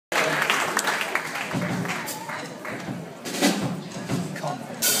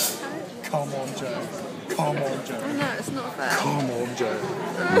on, Joe. Come on, Joe. Oh no, it's not fair. Come on, Joe.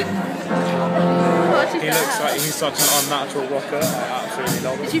 He looks like he's such an unnatural rocker. I absolutely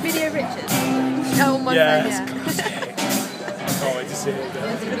love it. Did you video Richard? Oh, on my phone, yeah. I can't wait to see it again.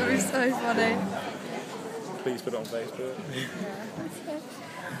 It's going to be so funny. Please put it on Facebook.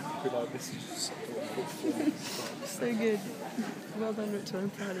 I feel like this is just such a wonderful So good. Well done, Richard. I'm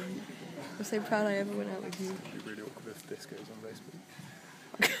proud of you. I'm so proud I ever went out with you. It'd be really awkward if this goes on Facebook.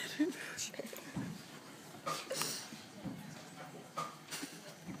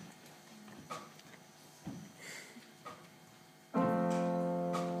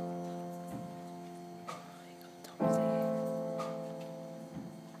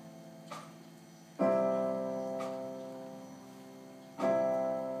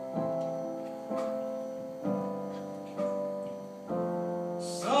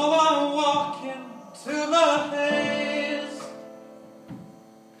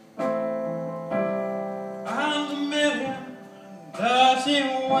 Dirty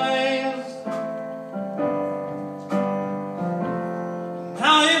ways.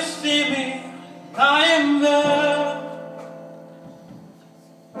 Now you see me, I am there,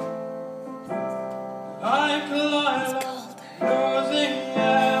 like lilac losing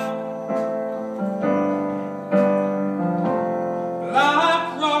air, like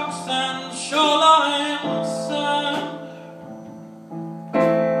rocks and shoreline sand.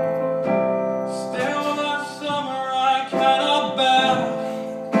 Still that summer I cannot bear.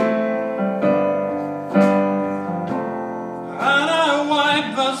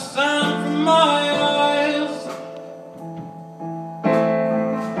 The sand from my eyes.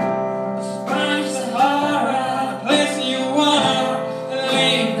 The Spanish Sahara, a place you wanna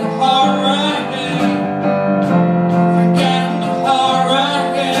leave the horror here. Forget the horror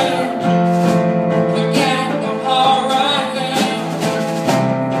here. Forget the horror here.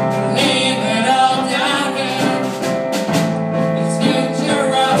 Leave it all down here. It's future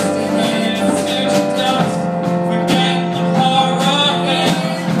rust and it's future dust. Forget the horror here.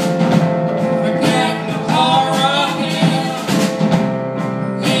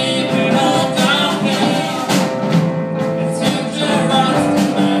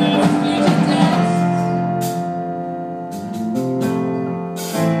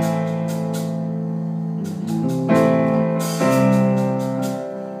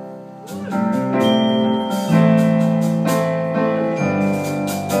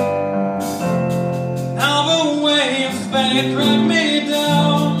 They drag me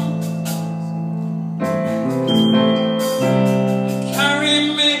down, carry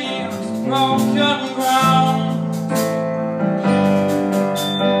me to broken ground.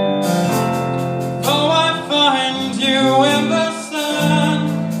 Though I find you in the sand,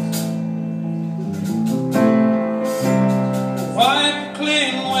 wipe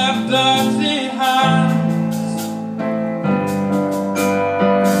clean with dirty hands.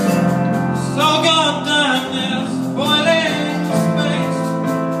 So goddamn this boiling space.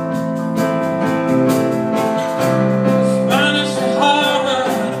 Spanish Sahara,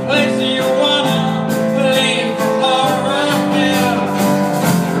 a place you wanna leave the horror here.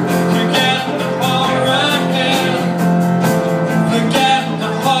 Forget the horror here. Forget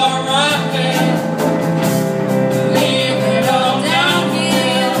the horror here. Leave it all down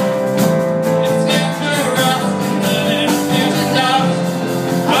here.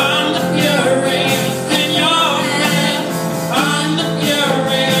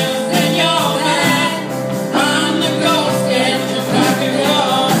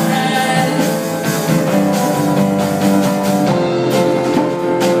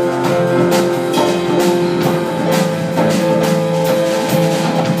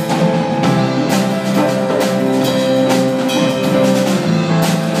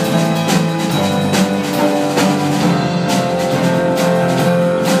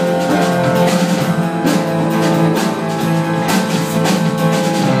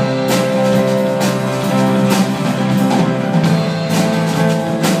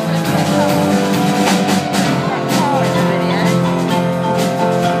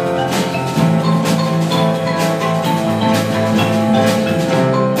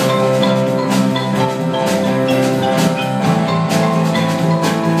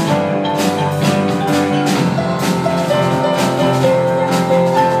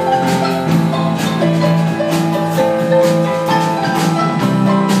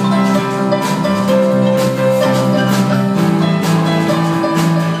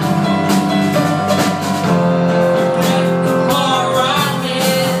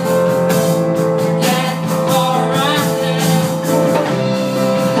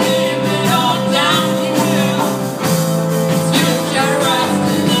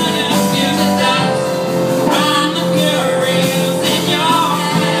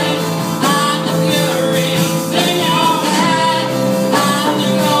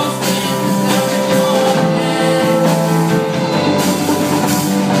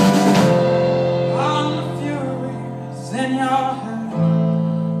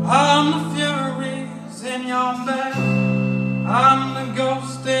 I'm the furies in your bed.